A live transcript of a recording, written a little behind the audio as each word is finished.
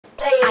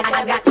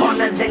I got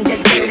corners in the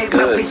dirty,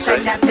 but we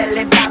straight up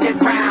Billy Bobby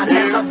Brown.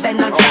 Never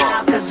been on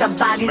trial, cause the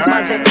bodies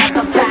wasn't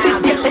ever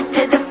found. Tip it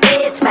to the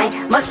feds,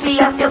 man, must be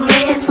off your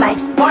meds, man.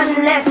 One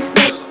less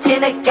bitch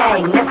in the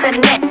gang, that's a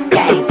net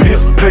gang.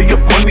 It's the pimp, pay your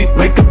money,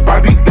 make a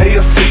body,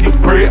 they'll see your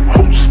bread.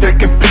 Whole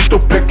stacking, pistol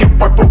packing,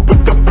 wiper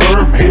with the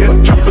perm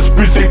head. Choppers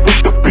busy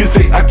with the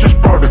busy, I just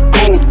brought a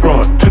gold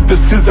run. To the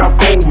scissors, I'll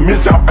go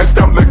miss out, iced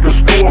out like a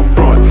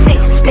storefront.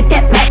 Spit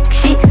that back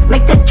shit,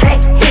 make the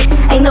track hit.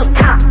 Ain't no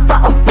time for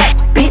a whack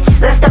bitch,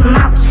 let's the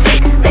mouth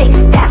shit. Face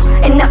down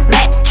in the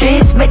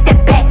mattress, make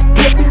that back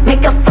dip.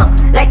 Make a fuck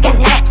like an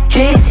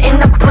actress,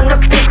 end up on the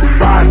bitch.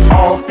 Ride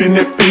off in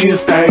that Benz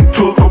thing,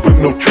 took her with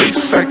no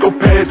trace.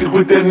 Psychopathic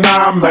with that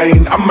 9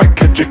 main, I might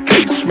catch a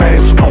case.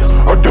 Mask on,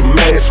 or the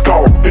mask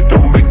off, it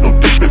don't make no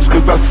difference.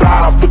 Cause I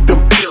side with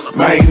them,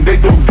 man, they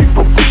don't be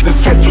for business.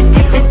 Catch you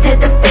tipping to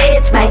the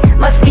feds, man,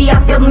 must be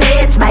off your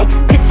meds, man.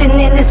 Pissing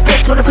in his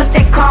bitch, wanna put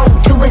that cone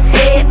to his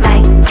head,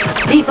 man.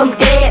 Leave him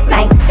dead,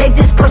 man, save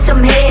this for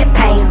some head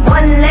pain.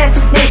 One less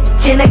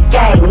snitch in a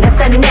gang,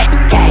 that's a net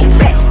gang.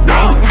 Best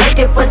man, heard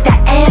it was the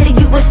alley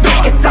you was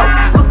looking for.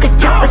 Who could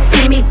jump and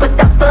see me, but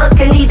the fuck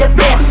I need a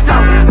best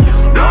phone.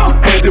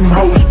 Had them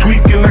hoes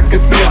tweaking like a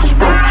dance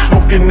bro.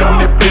 Smoking on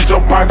that bitch,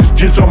 on minus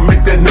jizz, I'll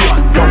make that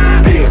note go.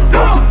 They